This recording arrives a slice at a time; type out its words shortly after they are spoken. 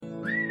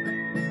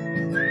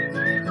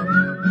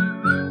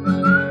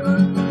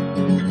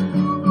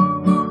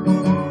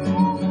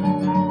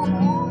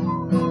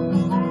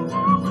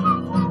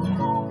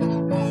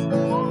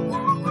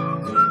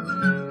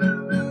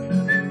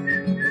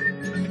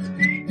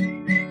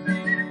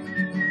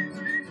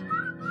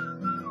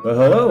Well,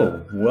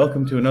 hello.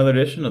 Welcome to another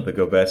edition of the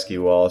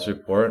Gobeski-Wallace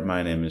Report.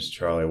 My name is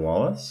Charlie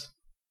Wallace.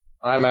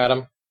 I'm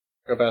Adam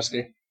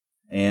Gobeski.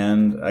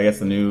 And I guess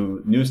the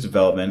newest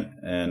development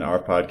in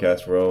our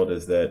podcast world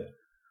is that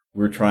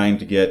we're trying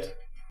to get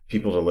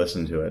people to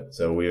listen to it.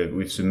 So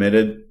we've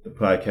submitted the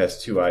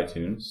podcast to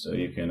iTunes, so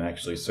you can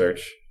actually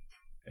search.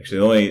 Actually,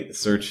 the only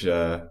search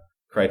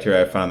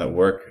criteria I found that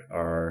work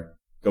are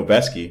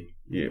Gobeski.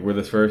 We're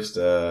the first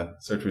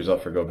search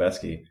result for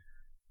Gobeski,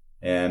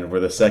 and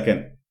we're the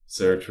second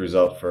search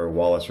result for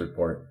Wallace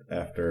Report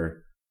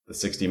after the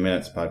 60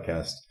 Minutes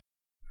podcast.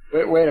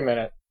 Wait a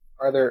minute.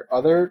 Are there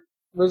other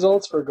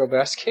results for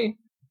Gobeski?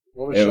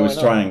 What It was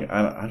trying,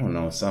 I don't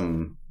know,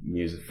 some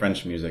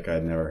French music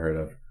I'd never heard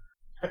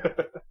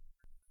of.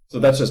 So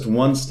that's just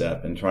one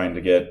step in trying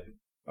to get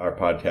our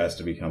podcast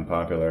to become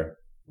popular.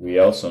 We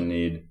also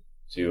need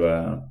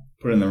to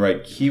put in the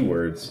right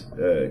keywords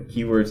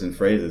and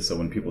phrases, so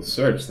when people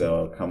search,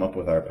 they'll come up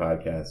with our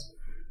podcast.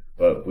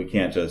 But we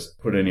can't just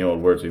put any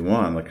old words we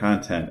want. The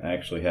content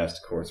actually has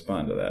to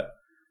correspond to that.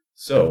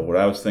 So what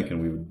I was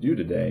thinking we would do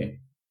today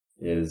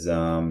is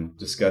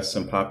discuss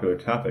some popular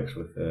topics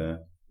with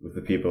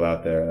the people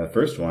out there. The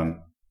first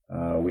one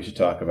we should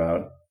talk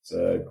about. It's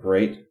a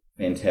great,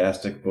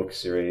 fantastic book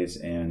series,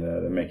 and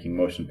they're making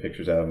motion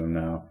pictures out of them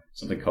now.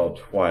 Something called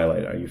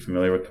Twilight. Are you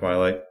familiar with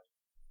Twilight,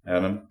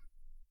 Adam?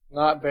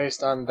 Not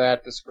based on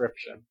that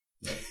description.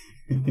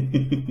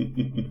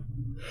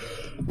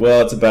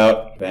 Well, it's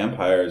about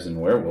vampires and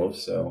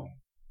werewolves, so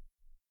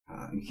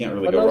you can't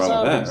really go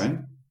wrong with that, right?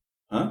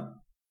 Huh?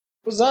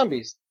 With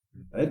zombies.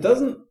 It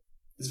doesn't,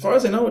 as far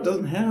as I know, it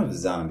doesn't have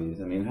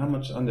zombies. I mean, how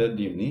much undead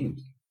do you need?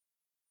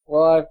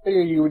 Well, I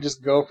figured you would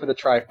just go for the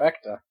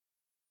trifecta.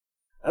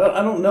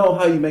 I don't know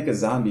how you make a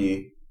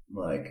zombie,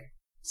 like,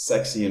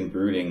 sexy and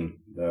brooding,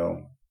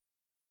 though.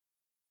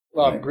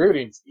 Well,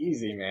 brooding's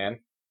easy, man.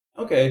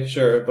 Okay,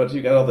 sure, but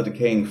you got all the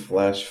decaying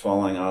flesh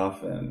falling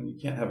off, and you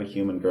can't have a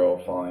human girl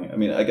falling. I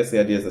mean, I guess the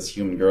idea is this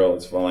human girl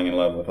is falling in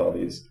love with all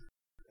these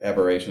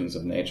aberrations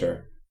of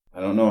nature. I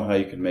don't know how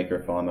you could make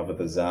her fall in love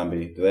with a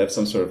zombie. Do they have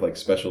some sort of, like,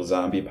 special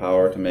zombie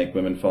power to make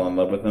women fall in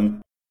love with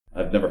them?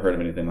 I've never heard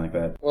of anything like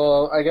that.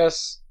 Well, I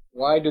guess,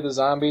 why do the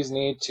zombies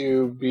need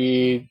to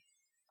be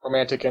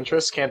romantic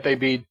interests? Can't they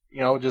be,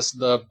 just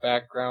the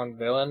background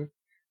villain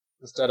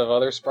instead of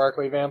other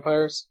sparkly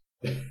vampires?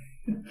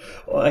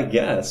 Well, I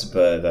guess,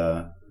 but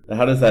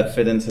how does that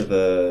fit into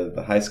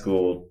the high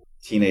school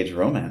teenage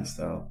romance,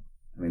 though?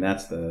 I mean,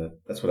 that's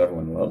what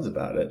everyone loves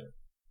about it.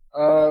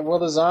 Well,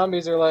 the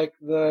zombies are like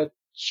the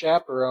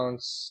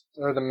chaperones,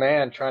 or the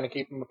man trying to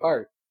keep them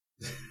apart.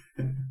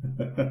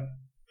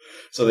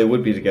 So they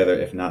would be together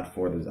if not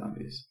for the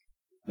zombies.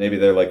 Maybe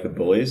they're like the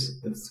bullies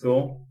at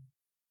school?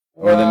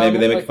 Or then maybe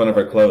they make fun of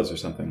our clothes or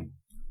something.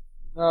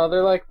 No,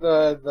 they're like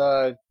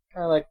the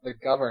kind of like the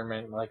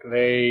government. Like,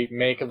 they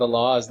make the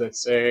laws that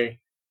say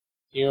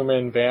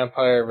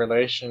human-vampire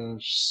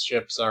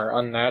relationships are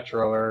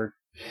unnatural or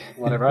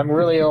whatever. I'm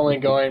really only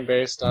going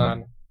based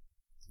on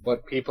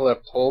what people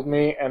have told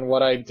me and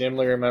what I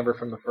dimly remember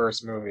from the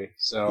first movie.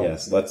 So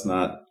yes, let's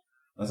not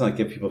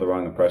give people the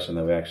wrong impression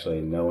that we actually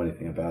know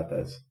anything about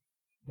this.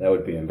 That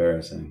would be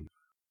embarrassing.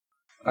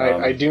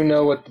 I do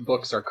know what the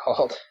books are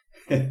called.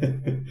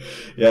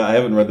 Yeah, I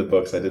haven't read the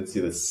books. I did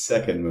see the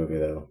second movie,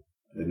 though.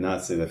 I did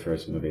not see the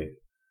first movie.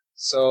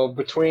 So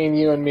between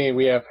you and me,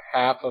 we have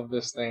half of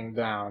this thing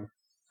down.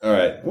 All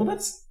right. Well,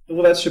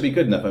 that should be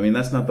good enough. I mean,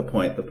 that's not the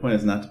point. The point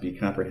is not to be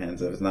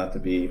comprehensive. It's not to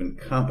be even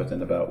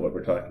competent about what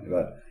we're talking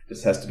about. It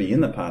just has to be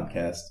in the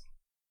podcast,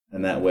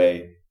 and that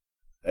way,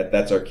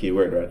 that's our key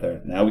word right there.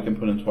 Now we can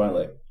put in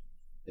Twilight.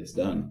 It's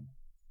done.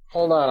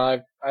 Hold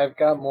on, I've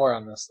got more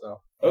on this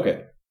though.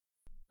 Okay.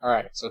 All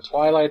right. So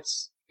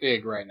Twilight's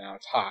big right now.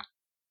 It's hot.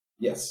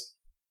 Yes.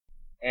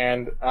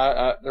 And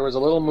there was a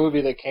little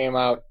movie that came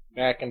out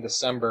back in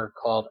December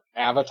called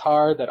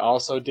Avatar that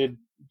also did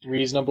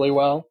reasonably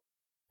well.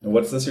 And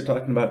what's this you're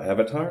talking about,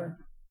 Avatar?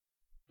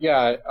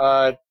 Yeah,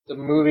 the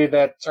movie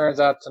that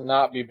turns out to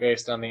not be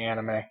based on the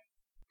anime.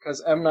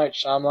 Because M. Night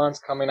Shyamalan's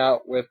coming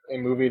out with a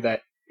movie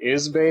that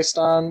is based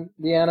on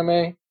the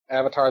anime,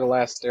 Avatar The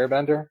Last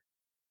Airbender.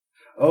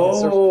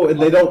 Oh,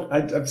 and they don't...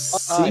 I've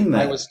seen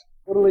that. I was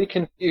totally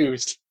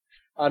confused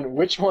on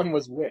which one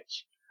was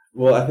which.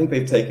 Well, I think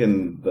they've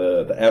taken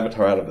the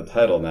Avatar out of the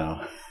title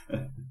now.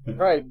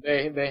 Right,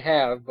 they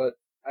have, but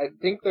I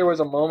think there was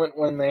a moment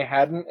when they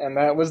hadn't, and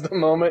that was the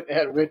moment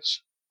at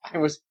which I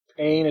was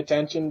paying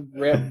attention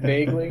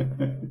vaguely.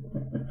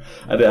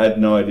 I had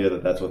no idea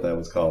that that's what that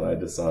was called. I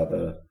just saw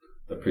the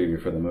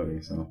preview for the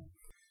movie. So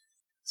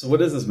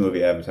what is this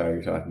movie Avatar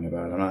you're talking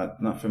about? I'm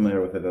not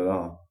familiar with it at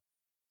all.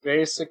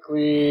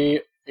 Basically,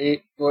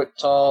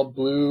 8-foot-tall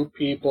blue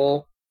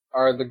people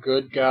are the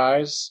good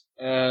guys,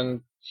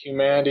 and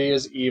humanity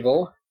is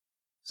evil.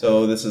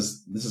 So this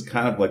is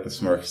kind of like the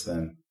Smurfs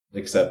then,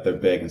 except they're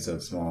big instead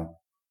of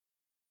small.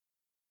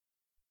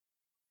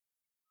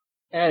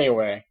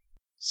 Anyway,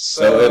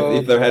 so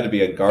if there had to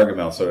be a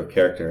Gargamel sort of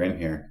character in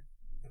here,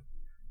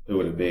 who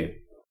would it be?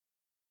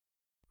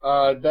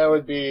 That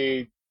would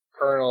be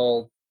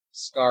Colonel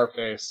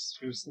Scarface,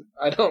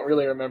 I don't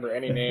really remember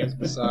any names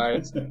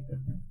besides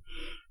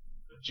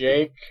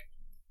Jake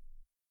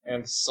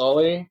and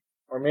Sully,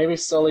 or maybe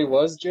Sully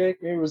was Jake.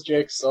 Maybe it was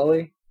Jake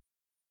Sully.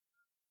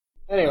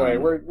 Anyway,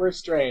 we're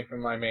straying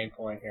from my main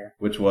point here.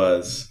 Which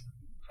was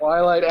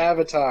Twilight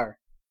Avatar.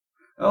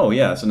 Oh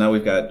yeah, so now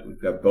we've got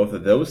both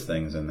of those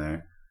things in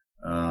there.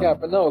 Yeah,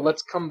 but no,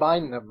 let's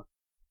combine them.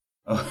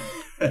 Oh,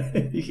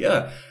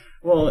 yeah.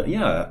 Well,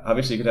 yeah.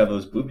 Obviously, you could have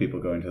those blue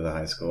people going to the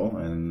high school,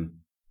 and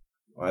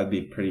it'd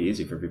be pretty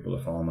easy for people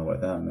to fall in love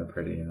with them. They're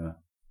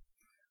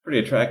pretty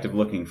attractive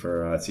looking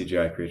for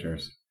CGI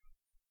creatures.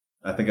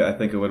 I think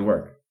it would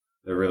work.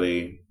 They're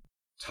really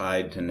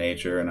tied to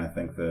nature, and I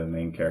think the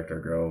main character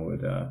girl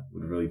would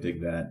really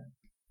dig that.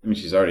 I mean,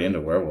 she's already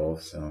into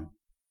werewolves, so.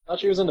 I thought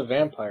she was into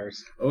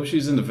vampires. Oh,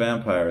 she's into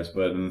vampires,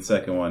 but in the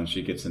second one,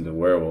 she gets into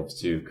werewolves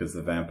too, because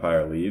the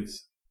vampire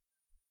leaves.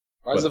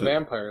 Why does the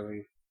vampire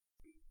leave?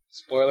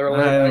 Spoiler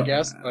alert, I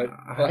guess. But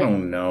I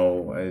don't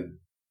know.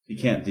 He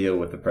can't deal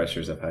with the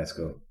pressures of high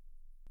school.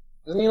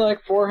 Isn't he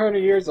like 400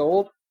 years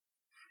old?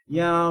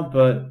 Yeah,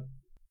 but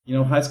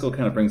high school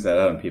kind of brings that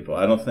out in people.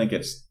 I don't think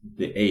it's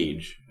the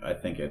age. I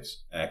think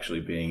it's actually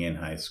being in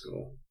high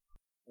school.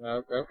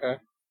 Okay.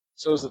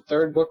 So is the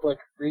third book like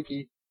a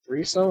freaky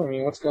threesome? I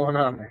mean, what's going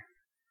on there?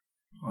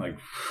 Like,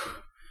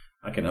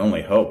 I can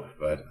only hope,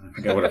 but I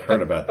think I would have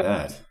heard about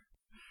that.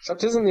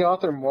 Except isn't the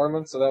author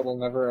Mormon, so that will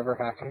never ever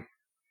happen?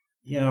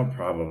 Yeah,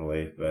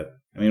 probably. But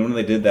I mean, when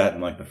they did that in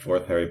like the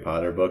fourth Harry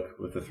Potter book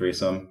with the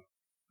threesome,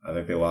 I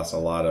think they lost a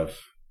lot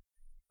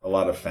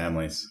of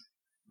families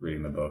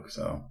reading the book.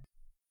 So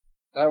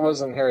that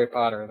wasn't Harry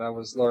Potter. That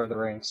was Lord of the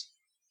Rings.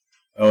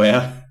 Oh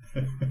yeah.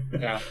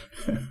 Yeah.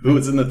 Who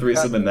was in the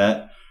threesome in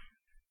that?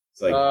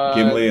 It's like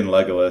Gimli and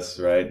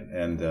Legolas, right?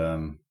 And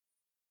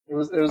it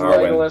was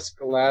Legolas,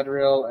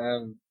 Galadriel,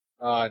 and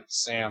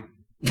Sam.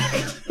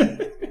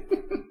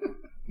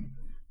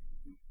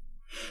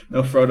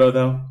 No Frodo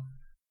though.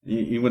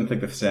 You wouldn't think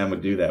that Sam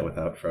would do that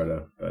without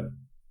Frodo, but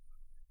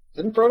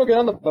didn't Frodo get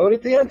on the boat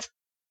at the end?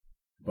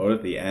 Boat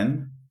at the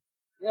end?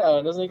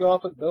 Yeah, doesn't he go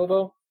off with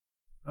Bilbo?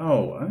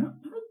 Oh, I don't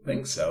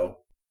think so.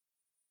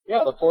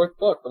 Yeah, the fourth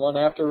book, the one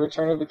after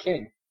Return of the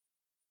King.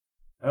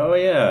 Oh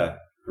yeah,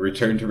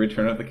 Return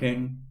of the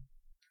King.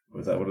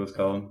 Was that what it was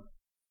called?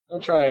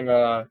 Don't try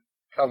and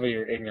cover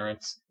your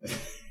ignorance.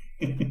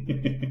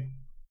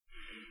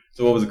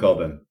 So what was it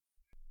called then?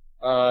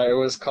 It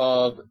was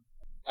called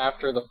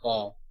After the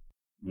Fall.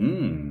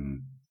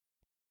 The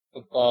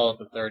fall of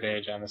the Third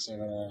Age, I'm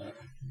assuming.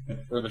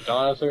 Or the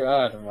dawn of the Third.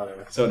 I don't know.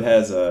 Whatever. So it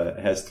has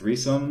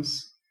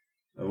threesomes.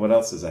 What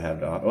else does it have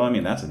to offer? Well, I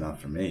mean that's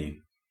enough for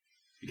me.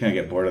 You kind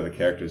of get bored of the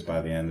characters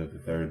by the end of the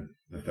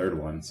third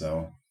one,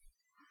 so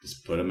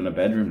just put them in a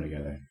bedroom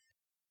together.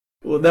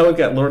 Well, now we've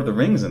got Lord of the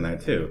Rings in there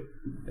too.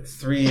 It's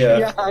three.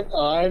 Yeah,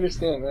 I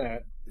understand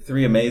that.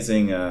 Three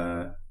amazing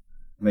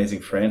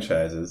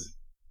franchises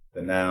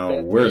that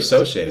now we're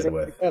associated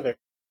with. Together.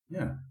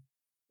 Yeah.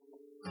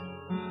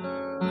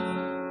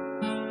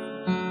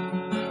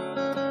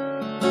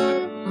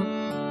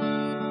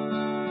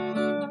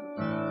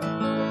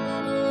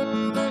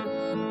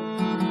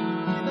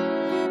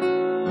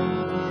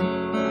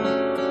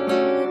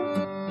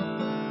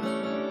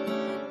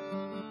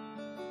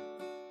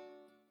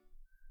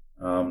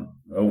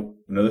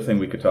 Another thing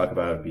we could talk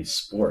about would be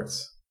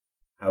sports.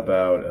 How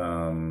about,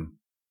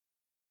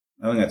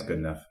 I think that's good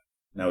enough.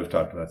 Now we've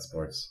talked about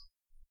sports.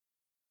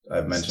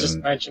 I've mentioned... Just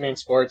mentioning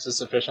sports is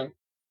sufficient?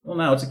 Well,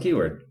 now it's a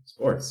keyword.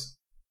 Sports.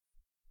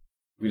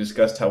 We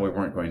discussed how we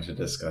weren't going to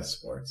discuss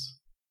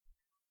sports.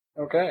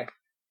 Okay.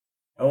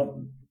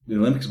 Oh, the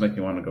Olympics make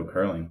me want to go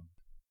curling.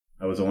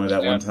 I was only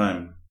that one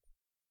time.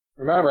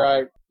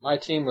 Remember, my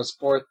team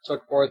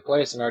took fourth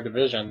place in our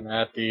division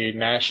at the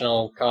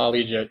National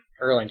Collegiate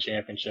Curling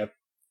Championship.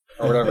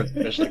 Or whatever it's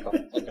officially called.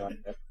 Something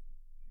like that.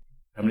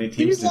 How many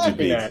teams did you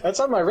beat? That's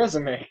on my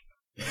resume.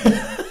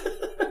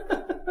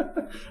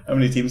 How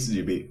many teams did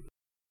you beat?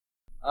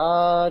 2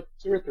 or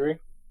 3.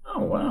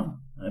 Oh, wow.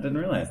 I didn't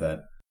realize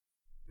that.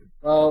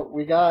 Well,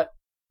 we got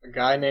a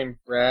guy named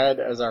Brad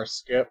as our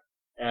skip,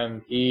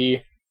 and he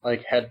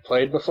had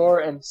played before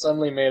and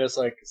suddenly made us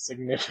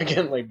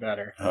significantly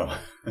better. Oh.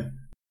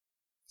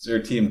 So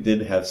your team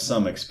did have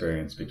some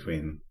experience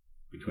between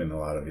the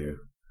lot of you.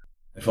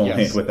 If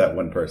only with that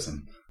one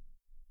person.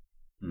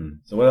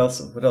 So what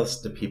else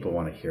do people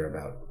want to hear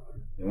about?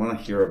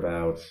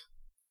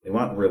 They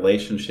want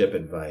relationship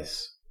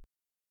advice.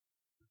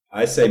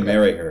 I say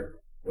marry her.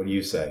 What do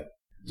you say?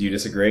 Do you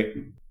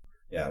disagree?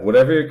 Yeah,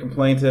 whatever your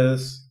complaint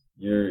is,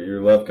 your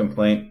love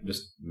complaint,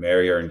 just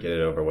marry her and get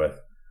it over with.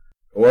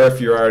 Or if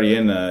you're already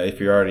in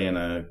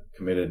a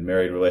committed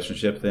married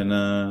relationship, then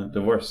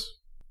divorce.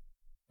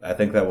 I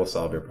think that will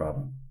solve your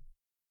problem.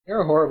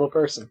 You're a horrible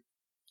person.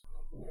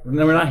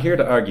 No, we're not here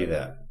to argue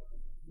that.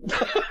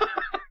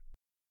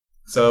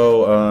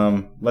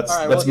 So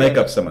let's make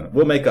up someone.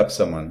 We'll make up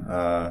someone.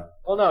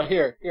 Well, no,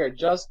 here,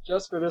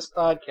 just for this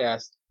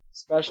podcast,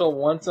 special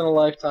once in a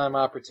lifetime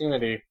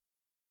opportunity.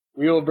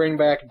 We will bring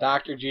back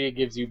Dr. G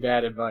Gives You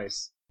Bad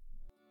Advice.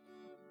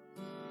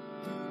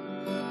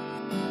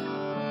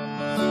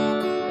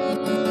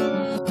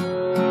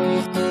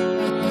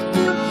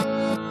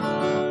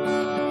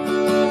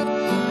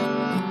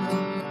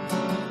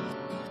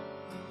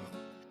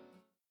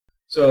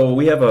 So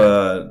we have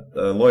a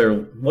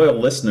loyal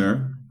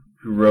listener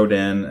who wrote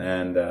in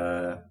and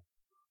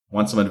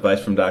wants some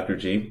advice from Dr.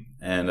 G.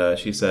 And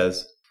she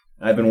says,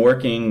 I've been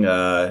working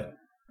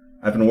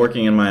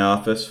in my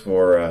office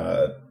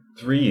for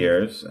 3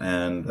 years,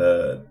 and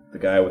the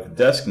guy with the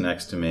desk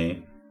next to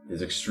me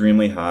is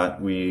extremely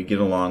hot. We get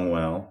along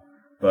well,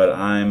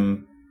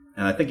 and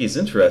I think he's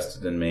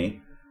interested in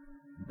me,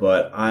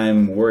 but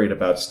I'm worried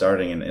about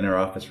starting an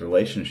inter-office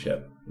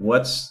relationship.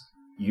 What's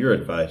your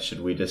advice?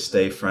 Should we just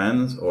stay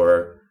friends,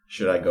 or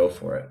should I go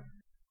for it?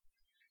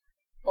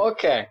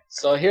 Okay,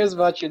 so here's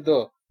what you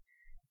do.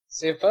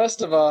 See,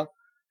 first of all,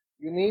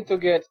 you need to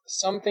get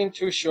something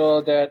to show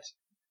that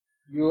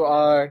you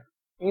are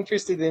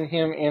interested in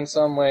him in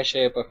some way,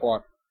 shape, or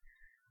form.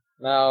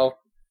 Now,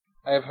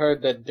 I've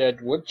heard that dead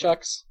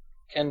woodchucks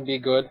can be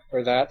good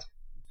for that.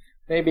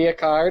 Maybe a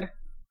card.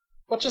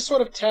 But just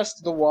sort of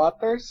test the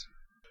waters.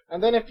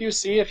 And then if you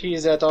see if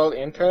he's at all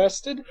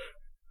interested,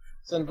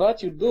 then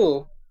what you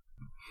do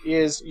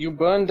is you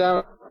burn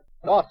down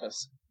the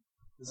office.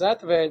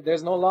 That way,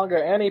 there's no longer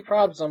any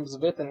problems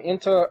with an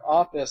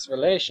inter-office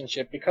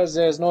relationship because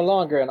there's no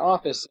longer an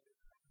office.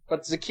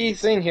 But the key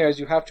thing here is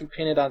you have to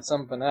pin it on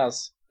something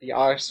else. The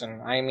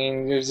arson. I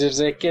mean, if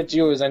they get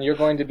you, then you're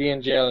going to be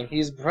in jail, and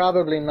he's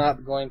probably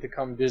not going to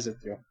come visit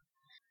you.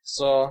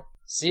 So,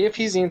 see if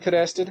he's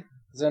interested,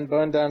 then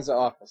burn down the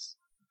office.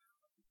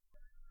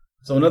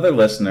 So another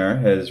listener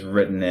has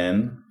written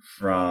in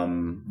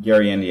from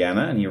Gary,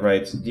 Indiana, and he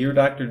writes, Dear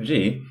Dr.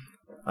 G,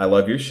 I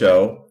love your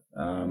show.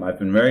 I've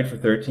been married for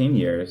 13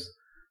 years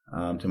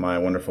to my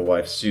wonderful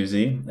wife,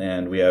 Susie,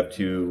 and we have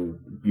 2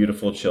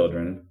 beautiful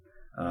children.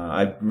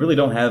 I really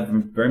don't have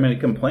very many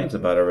complaints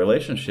about our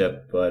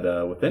relationship, but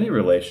with any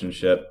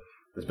relationship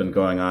that's been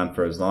going on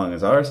for as long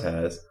as ours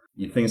has,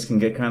 things can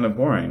get kind of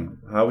boring.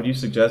 How would you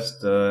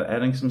suggest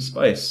adding some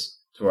spice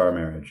to our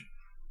marriage?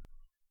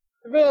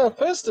 Well,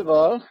 first of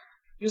all,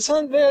 you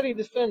sound very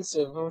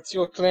defensive with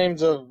your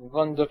claims of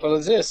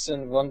wonderful this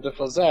and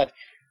wonderful that.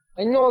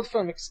 I know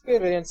from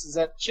experience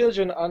that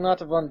children are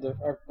not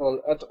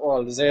wonderful at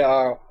all. They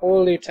are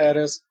holy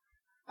terrors.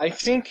 I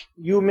think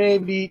you may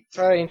be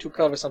trying to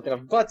cover something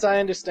up, but I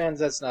understand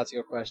that's not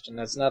your question.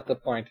 That's not the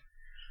point.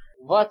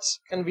 What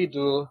can we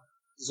do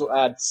to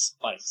add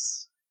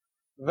spice?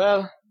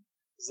 Well,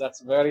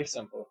 that's very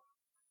simple.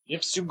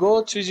 If you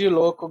go to the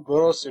local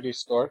grocery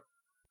store,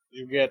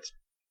 you get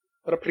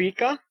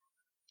paprika,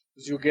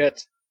 you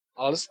get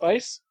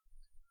allspice,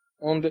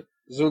 and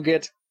you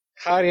get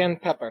cayenne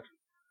pepper.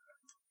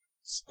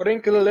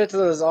 Sprinkle a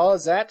little of all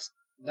that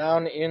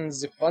down in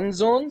the fun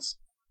zones,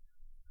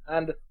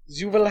 and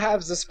you will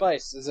have the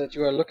spice that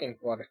you are looking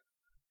for.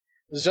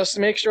 Just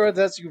make sure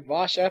that you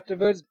wash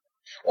afterwards.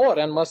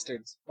 And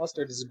mustard.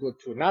 Mustard is good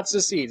too. Not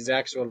the seeds, the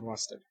actual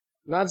mustard.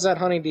 Not that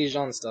honey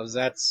Dijon stuff.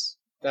 That's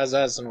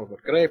no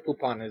good. Grey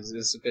Poupon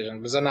is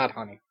sufficient, but they're not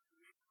honey.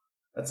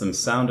 That's some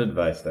sound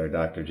advice there,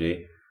 Dr.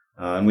 G.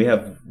 And we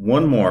have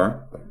one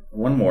more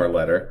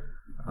letter.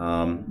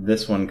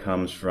 This one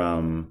comes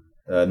from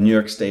New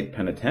York State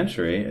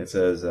Penitentiary. It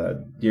says,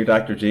 Dear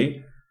Dr.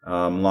 G,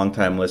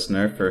 long-time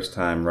listener,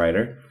 first-time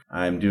writer.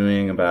 I'm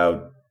doing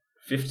about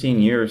 15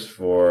 years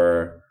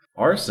for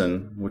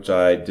arson, which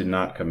I did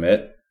not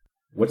commit.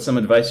 What's some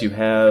advice you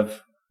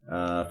have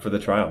for the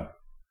trial?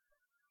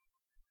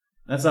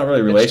 That's not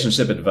really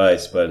relationship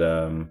advice, but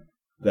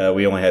that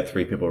we only had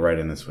 3 people write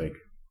in this week.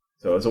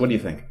 So what do you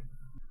think?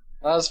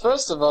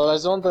 First of all, I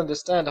don't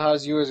understand how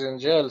you was in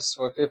jail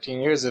for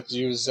 15 years if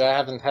you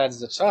haven't had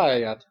the trial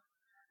yet.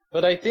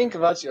 But I think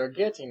what you're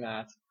getting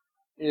at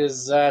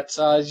is that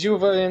you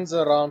were in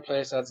the wrong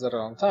place at the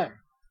wrong time.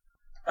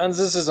 And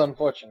this is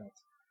unfortunate.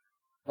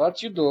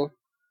 What you do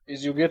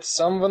is you get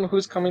someone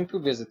who's coming to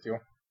visit you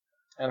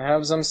and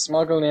have them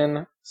smuggle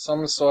in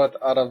some sort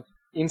of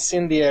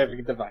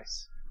incendiary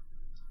device.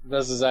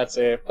 Whether that's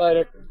a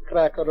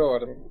firecracker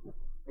or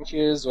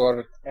inches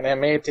or an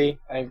M80,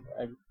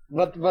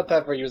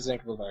 whatever you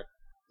think will work.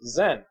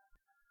 Then,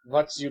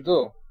 what you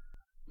do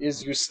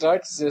is you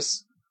start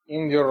this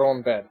in your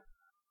own bed.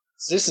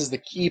 This is the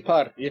key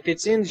part. If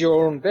it's in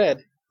your own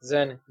bed,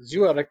 then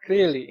you are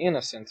clearly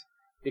innocent,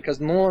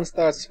 because no one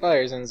starts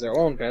fires in their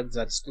own bed.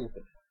 That's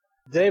stupid.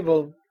 They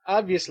will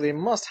obviously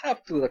must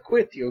have to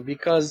acquit you,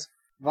 because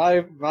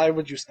why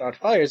would you start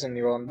fires in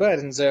your own bed,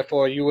 and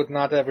therefore you would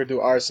not ever do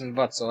arson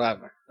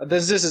whatsoever.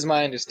 This is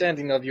my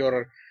understanding of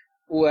your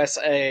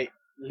USA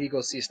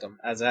legal system,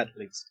 as at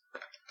least.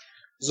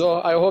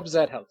 So I hope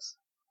that helps.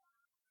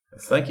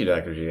 Thank you,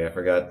 Dr. G. I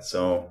forgot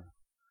so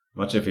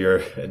much of your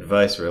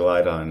advice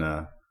relied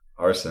on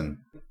arson.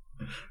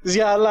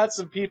 Yeah, lots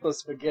of people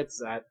forget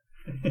that.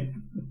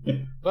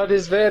 But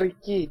it's very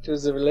key to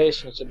the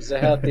relationship, the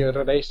healthy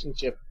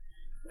relationship,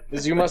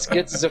 is you must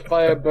get the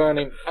fire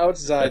burning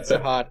outside the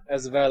heart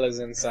as well as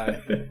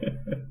inside.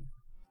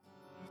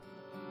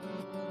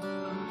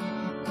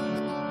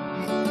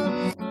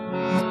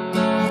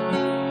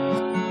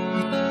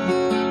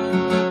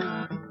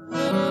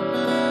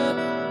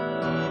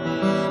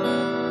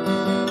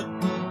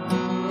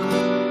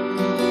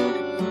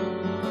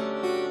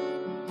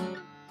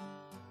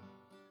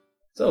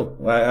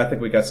 I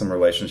think we got some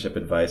relationship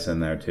advice in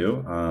there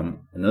too.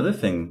 Another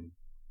thing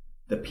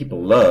that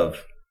people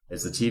love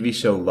is the TV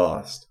show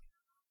Lost.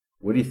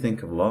 What do you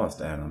think of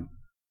Lost, Adam?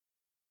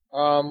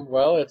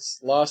 Well, it's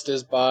Lost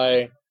is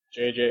by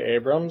J.J.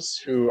 Abrams,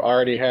 who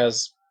already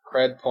has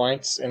cred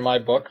points in my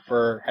book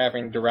for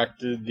having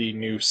directed the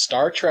new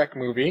Star Trek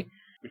movie,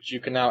 which you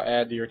can now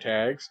add to your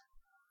tags.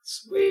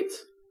 Sweet.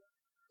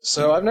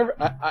 So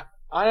I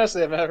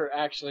honestly, I've never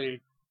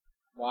actually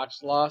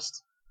watched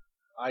Lost.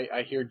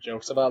 I hear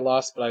jokes about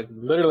Lost, but I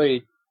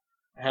literally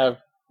have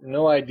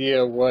no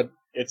idea what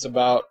it's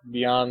about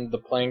beyond the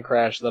plane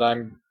crash that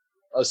I'm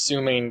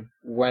assuming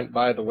went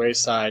by the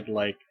wayside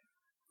like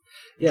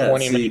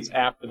 20 minutes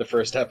after the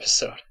first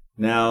episode.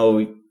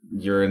 Now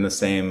you're in the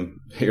same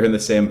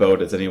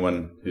boat as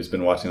anyone who's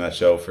been watching that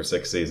show for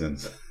 6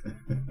 seasons.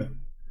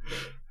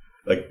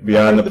 Like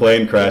beyond the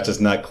plane crash, it's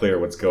not clear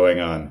what's going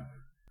on.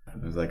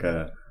 There's like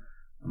a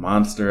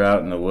monster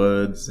out in the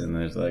woods, and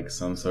there's like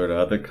some sort of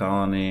other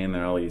colony, and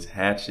there are all these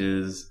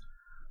hatches,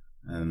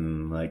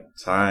 and like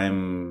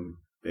time,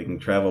 they can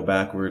travel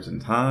backwards in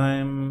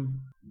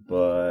time,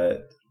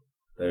 but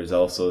there's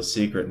also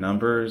secret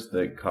numbers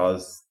that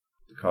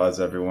cause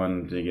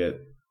everyone to get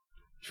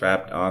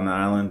trapped on the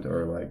island,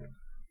 or like,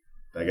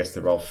 I guess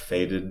they're all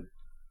fated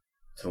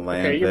to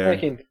land there. Okay, you're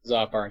making things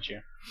up, aren't you?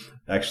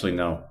 Actually,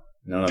 no.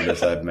 None of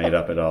this I've made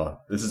up at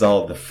all. This is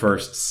all the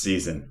first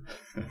season.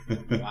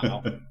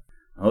 Wow.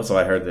 Also,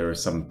 I heard there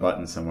was some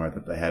button somewhere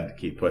that they had to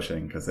keep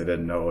pushing because they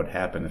didn't know what would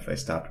happen if they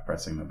stopped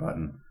pressing the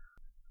button.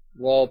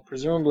 Well,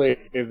 presumably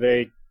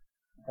they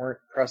weren't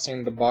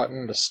pressing the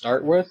button to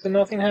start with and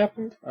nothing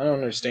happened? I don't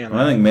understand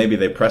Well, that. I think maybe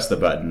they pressed the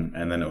button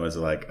and then it was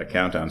like a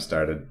countdown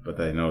started, but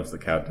they noticed the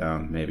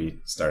countdown maybe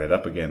started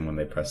up again when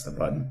they pressed the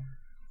button.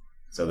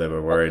 So they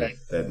were worried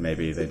that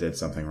maybe they did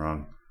something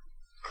wrong.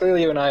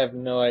 Clearly you and I have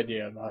no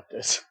idea about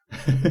this.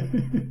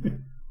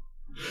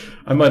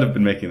 I might have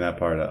been making that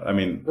part up. I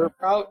mean,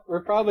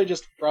 we're probably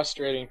just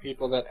frustrating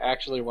people that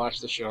actually watch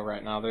the show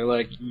right now. They're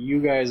like,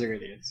 you guys are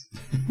idiots.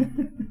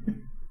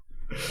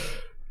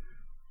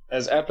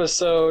 As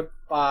episode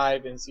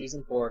 5 in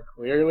season 4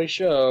 clearly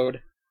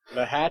showed,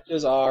 the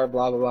hatches are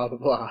blah blah blah blah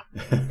blah.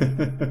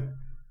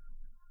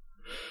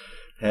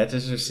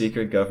 Hatches are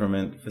secret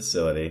government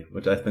facility,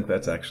 which I think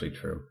that's actually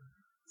true.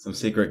 Some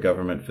secret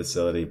government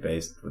facility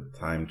based with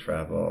time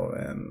travel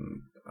and,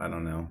 I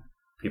don't know,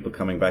 people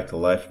coming back to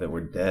life that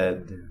were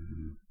dead.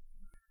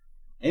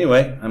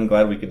 Anyway, I'm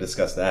glad we could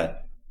discuss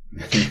that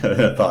in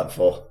a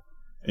thoughtful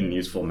and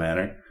useful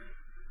manner.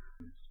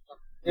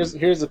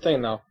 Here's the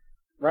thing, though.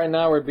 Right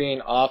now we're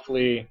being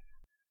awfully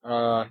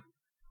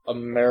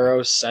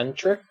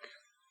Amerocentric.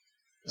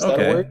 Is that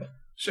a word?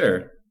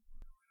 Sure.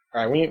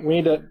 All right, we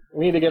need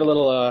to get a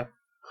little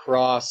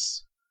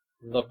cross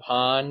the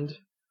pond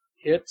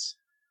hits.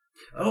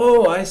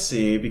 Oh, I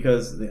see.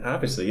 Because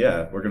obviously,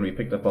 yeah, we're going to be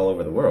picked up all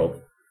over the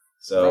world.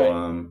 So,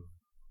 right.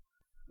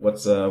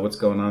 What's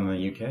going on in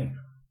the UK?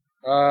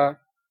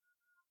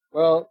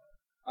 Well,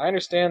 I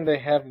understand they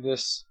have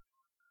this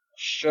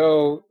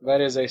show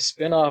that is a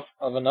spin-off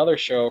of another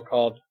show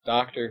called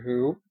Doctor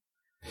Who.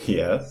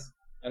 Yes.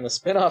 And the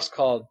spin-off's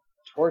called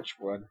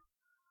Torchwood.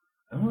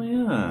 Oh,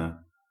 yeah.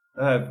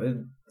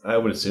 I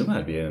would assume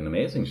that'd be an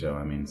amazing show.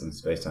 I mean, since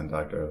it's based on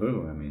Doctor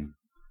Who, I mean...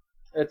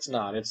 It's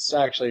not. It's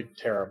actually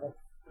terrible.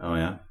 Oh,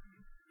 yeah?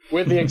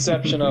 With the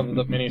exception of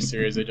the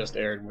miniseries they just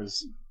aired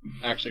was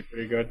actually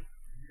pretty good.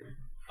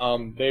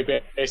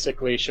 They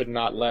basically should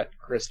not let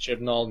Chris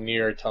Chibnall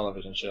near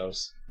television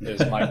shows, is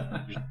my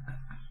conclusion.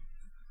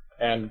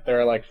 And there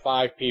are like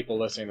 5 people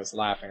listening to this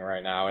laughing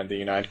right now in the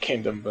United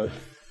Kingdom, but...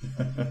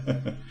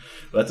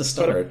 That's a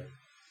start.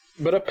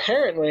 But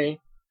apparently,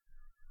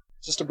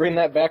 just to bring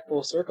that back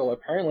full circle,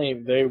 apparently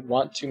they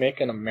want to make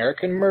an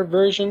American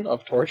version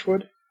of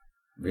Torchwood.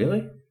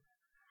 Really?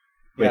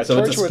 Wait, Yeah, so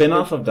Torchwood, it's a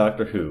spin-off of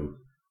Doctor Who?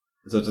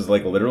 So it's just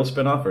like a literal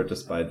spin-off, or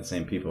just by the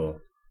same people?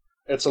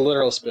 It's a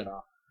literal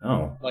spin-off.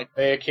 Oh. Like,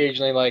 they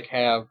occasionally, like,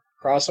 have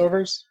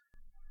crossovers.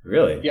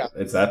 Really? Yeah.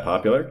 It's that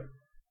popular?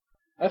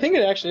 I think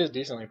it actually is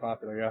decently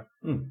popular, yeah.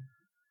 Hmm.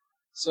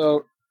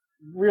 So,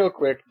 real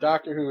quick,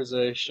 Doctor Who is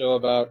a show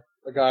about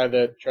a guy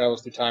that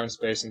travels through time and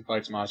space and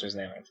fights monsters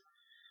and aliens.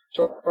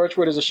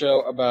 Torchwood is a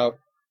show about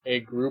a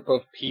group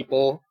of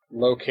people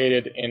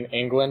located in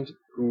England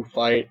who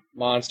fight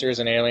monsters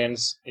and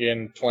aliens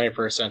in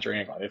 21st century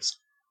England.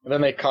 And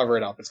then they cover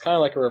it up. It's kind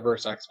of like a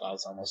reverse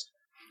X-Files almost.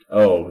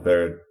 Oh,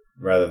 they're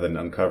rather than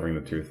uncovering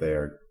the truth, they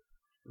are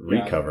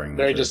recovering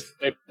the truth.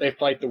 They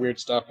fight the weird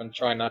stuff and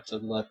try not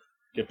to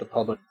get the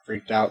public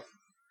freaked out.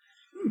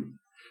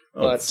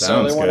 Oh, it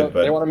sounds good,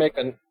 but they want to make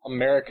an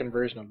American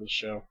version of this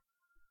show.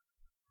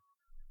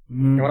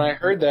 Mm. And when I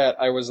heard that,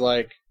 I was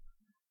like,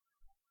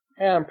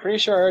 yeah, I'm pretty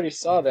sure I already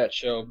saw that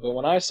show, but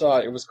when I saw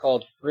it, it was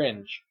called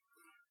Fringe.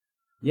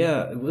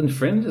 Yeah, and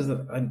Fringe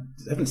I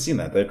haven't seen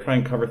that. They're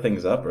trying to cover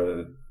things up,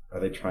 or are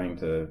they trying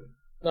to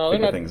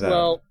figure things out?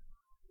 Well,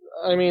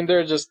 I mean,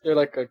 they're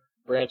like a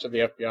branch of the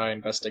FBI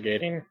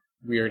investigating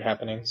weird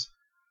happenings.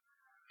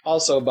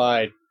 Also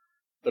by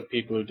the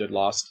people who did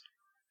Lost.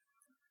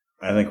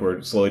 I think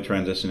we're slowly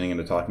transitioning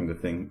into talking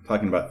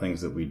about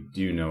things that we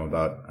do know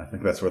about. I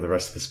think that's where the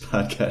rest of this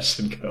podcast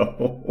should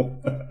go.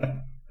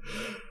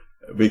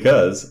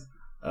 Because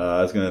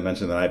I was going to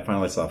mention that I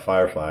finally saw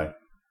Firefly.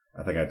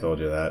 I think I told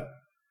you that.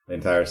 The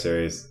entire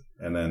series.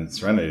 And then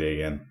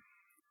Serenity again.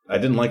 I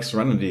didn't like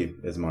Serenity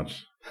as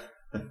much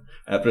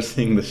after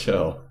seeing the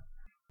show.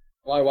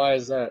 Why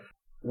is that?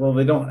 Well,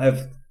 they don't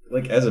have...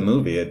 Like, as a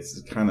movie,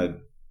 it's kind of...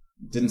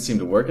 didn't seem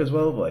to work as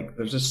well. Like,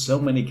 there's just so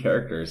many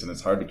characters, and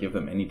it's hard to give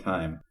them any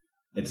time.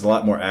 It's a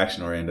lot more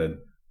action-oriented.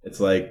 It's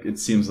like... It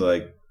seems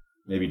like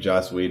maybe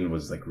Joss Whedon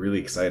was, like, really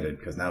excited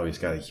because now he's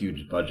got a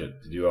huge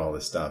budget to do all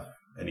this stuff.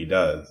 And he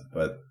does,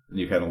 but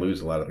you kind of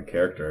lose a lot of the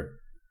character,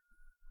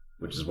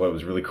 which is what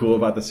was really cool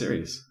about the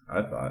series,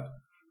 I thought.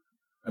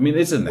 I mean,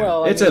 it's in there.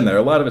 Well, it's in there.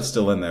 A lot of it's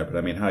still in there, but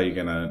I mean, how are you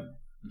going to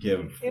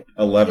give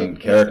 11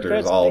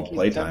 characters all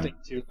playtime?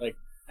 To, like,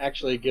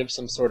 actually give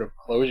some sort of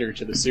closure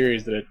to the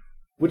series that it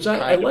which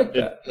I like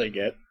that. They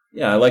get.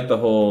 Yeah, I like the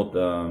whole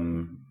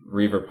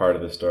Reaver part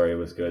of the story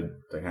was good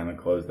to kind of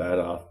close that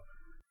off.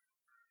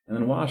 And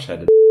then Wash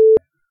had to...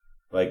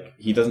 Like,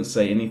 he doesn't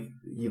say any...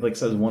 He, like,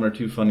 says one or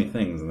two funny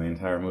things in the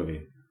entire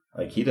movie.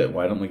 Like, he did.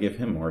 Why don't we give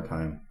him more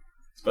time?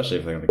 Especially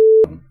if they're going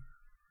to him.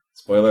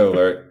 Spoiler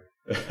alert.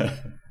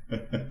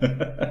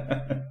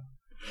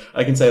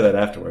 I can say that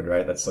afterward,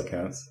 right? That still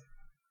counts?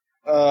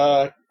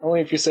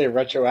 Only if you say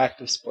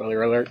retroactive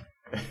spoiler alert.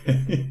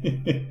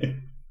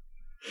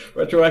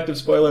 Retroactive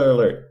spoiler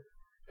alert.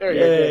 There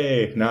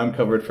Yay! you go. Now I'm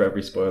covered for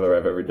every spoiler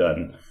I've ever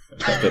done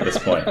up to this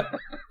point.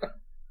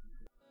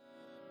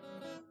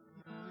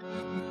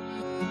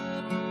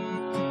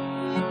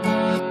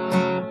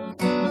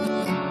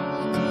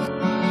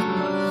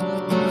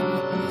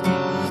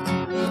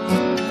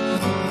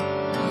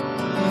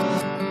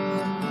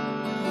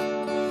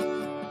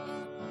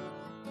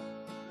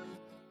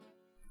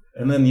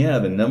 And then, yeah,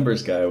 the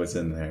numbers guy was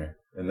in there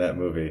in that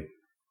movie.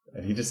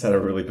 And he just had a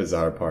really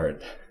bizarre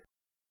part.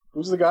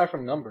 Who's the guy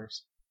from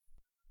Numbers?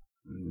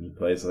 He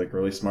plays like a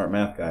really smart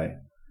math guy.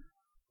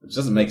 Which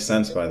doesn't make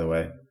sense, by the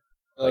way.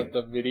 Like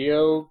the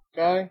video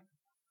guy?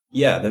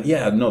 Yeah,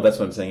 no, that's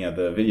what I'm saying. Yeah,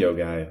 the video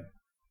guy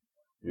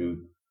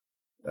who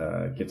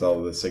gets all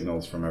of the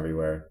signals from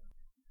everywhere.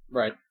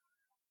 Right.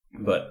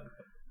 But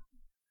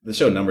the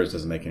show Numbers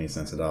doesn't make any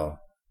sense at all.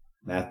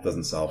 Math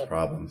doesn't solve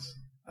problems.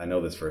 I know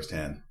this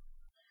firsthand.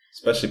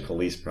 Especially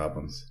police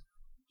problems.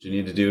 What you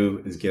need to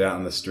do is get out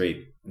on the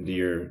street and do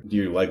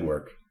your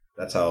legwork.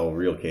 That's how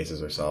real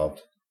cases are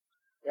solved.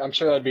 Yeah, I'm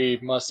sure that'd be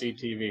must-see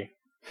TV.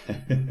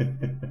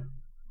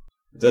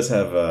 It does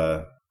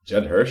have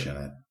Judd Hirsch in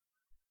it.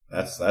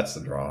 That's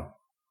the draw.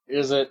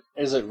 Is it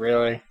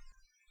really?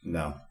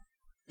 No.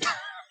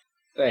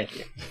 Thank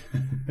you.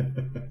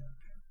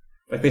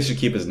 Like they should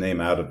keep his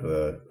name out of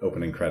the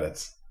opening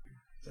credits.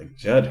 It's like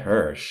Judd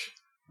Hirsch.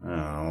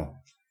 Oh.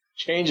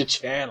 Change the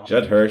channel.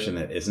 Judd Hirsch and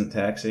it isn't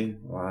Taxi?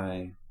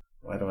 Why?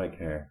 Why do I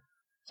care?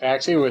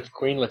 Taxi with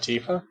Queen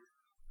Latifah?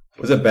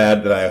 Was it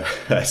bad that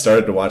I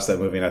started to watch that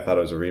movie and I thought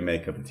it was a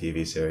remake of a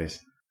TV series?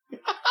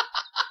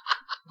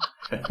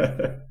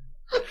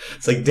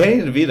 It's like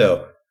Danny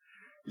DeVito.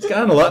 He's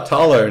gotten a lot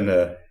taller and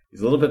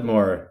he's a little bit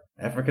more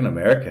African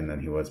American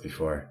than he was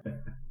before.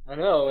 I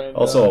know. And,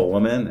 also a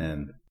woman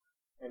and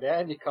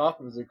Andy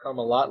Kaufman's become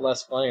a lot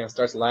less funny and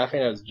starts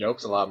laughing at his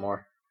jokes a lot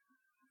more.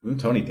 Isn't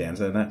Tony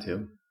Danza in that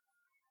too?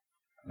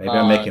 Maybe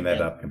I'm making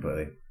that up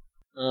completely.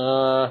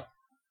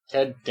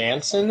 Ted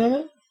Danson in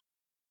it?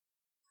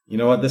 You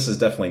know what? This is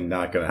definitely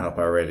not going to help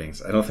our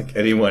ratings. I don't think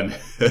anyone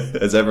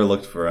has ever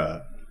looked for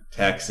a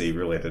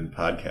taxi-related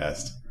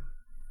podcast.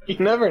 You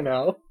never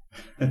know.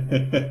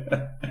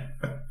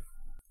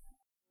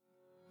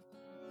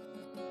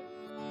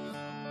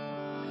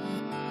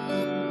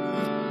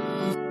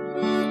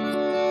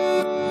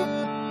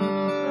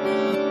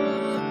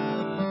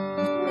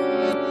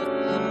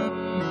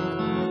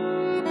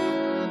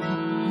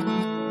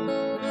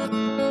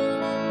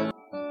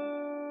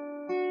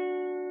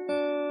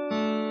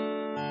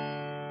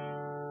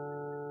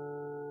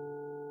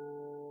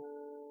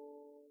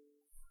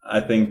 I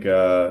think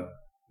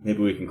maybe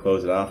we can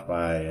close it off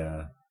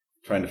by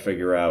trying to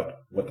figure out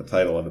what the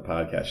title of the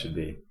podcast should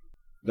be.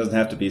 It doesn't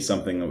have to be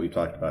something that we've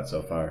talked about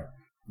so far.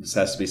 It just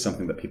has to be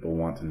something that people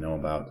want to know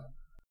about.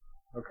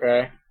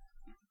 Okay.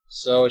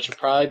 So it should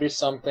probably be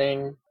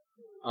something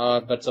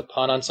that's a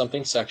pun on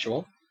something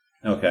sexual.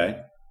 Okay.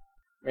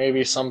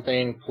 Maybe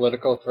something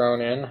political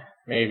thrown in.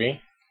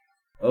 Maybe.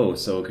 Oh,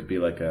 so it could be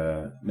like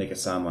make it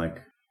sound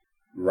like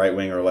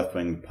right-wing or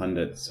left-wing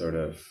pundit sort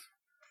of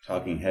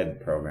talking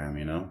head program,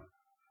 you know?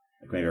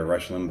 Like maybe a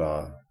Rush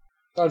Limbaugh.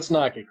 Let's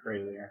not get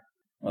crazier.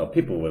 Well,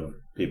 people would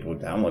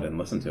download it and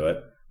listen to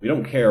it. We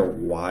don't care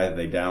why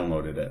they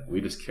downloaded it.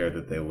 We just care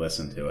that they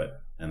listen to it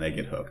and they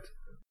get hooked.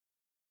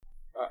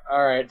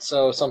 Alright,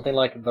 so something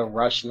like the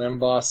Rush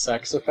Limbaugh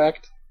sex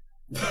effect?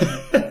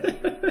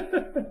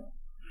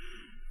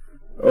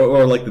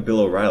 or like the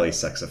Bill O'Reilly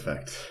sex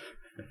effect.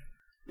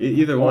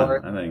 Either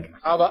one, I think.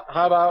 How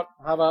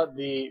about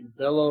the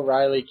Bill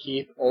O'Reilly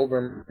Keith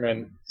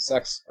Olbermann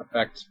sex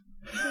effect?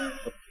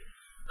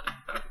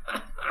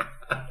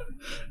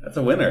 That's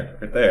a winner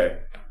right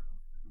there.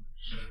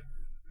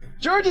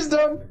 George is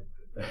done.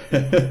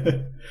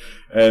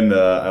 And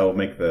I will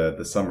make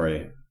the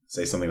summary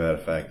say something to that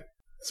effect.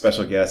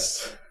 Special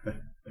guests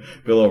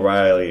Bill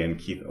O'Reilly and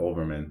Keith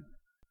Olbermann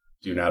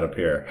do not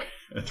appear.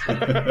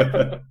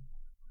 But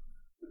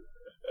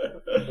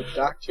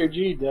Dr.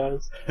 G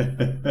does.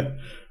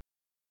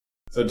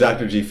 So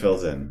Dr. G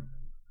fills in.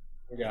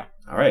 Yeah.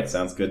 All right,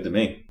 sounds good to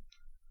me.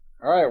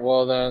 All right.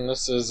 Well, then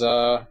this is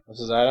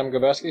Adam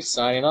Gobeski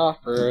signing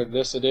off for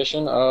this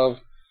edition of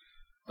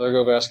the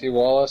Gobeski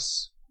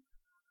Wallace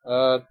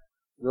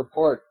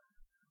Report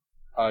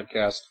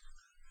podcast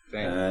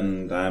thing.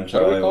 And I'm What do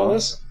Charlie we call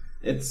Wallace. this?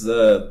 It's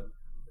the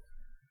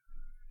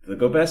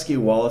Gobeski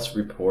Wallace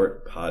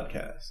Report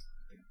podcast,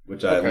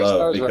 which I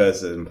love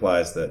because it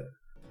implies that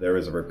there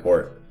is a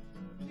report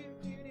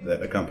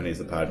that accompanies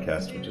the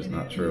podcast, which is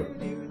not true.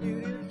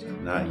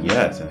 Not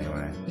yet,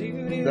 anyway.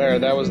 There,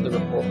 that was the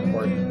report.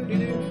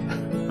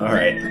 All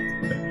right.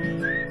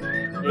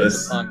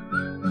 Here's the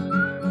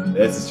fun.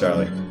 This is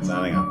Charlie,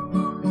 signing off.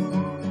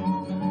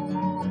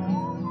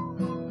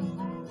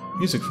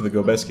 Music for the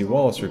Gobeski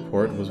Wallace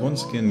Report was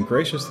once again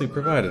graciously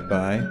provided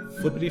by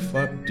Flippity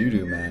Flop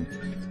Doodoo Man.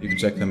 You can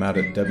check them out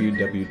at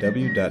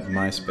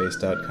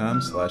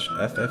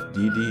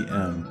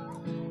www.myspace.com/ffddm.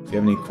 If you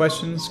have any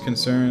questions,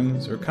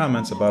 concerns, or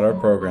comments about our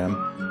program,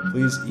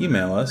 please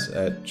email us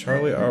at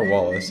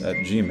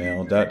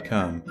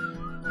charlierwallace@gmail.com.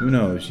 Who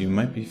knows, you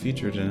might be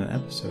featured in an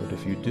episode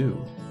if you do.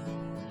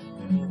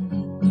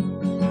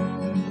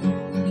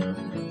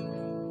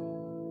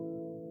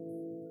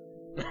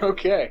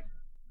 Okay.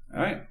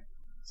 All right.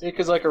 See,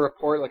 because like a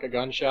report, like a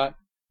gunshot.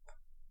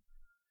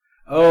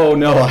 Oh,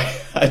 no,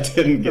 I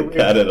didn't get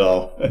that at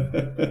all.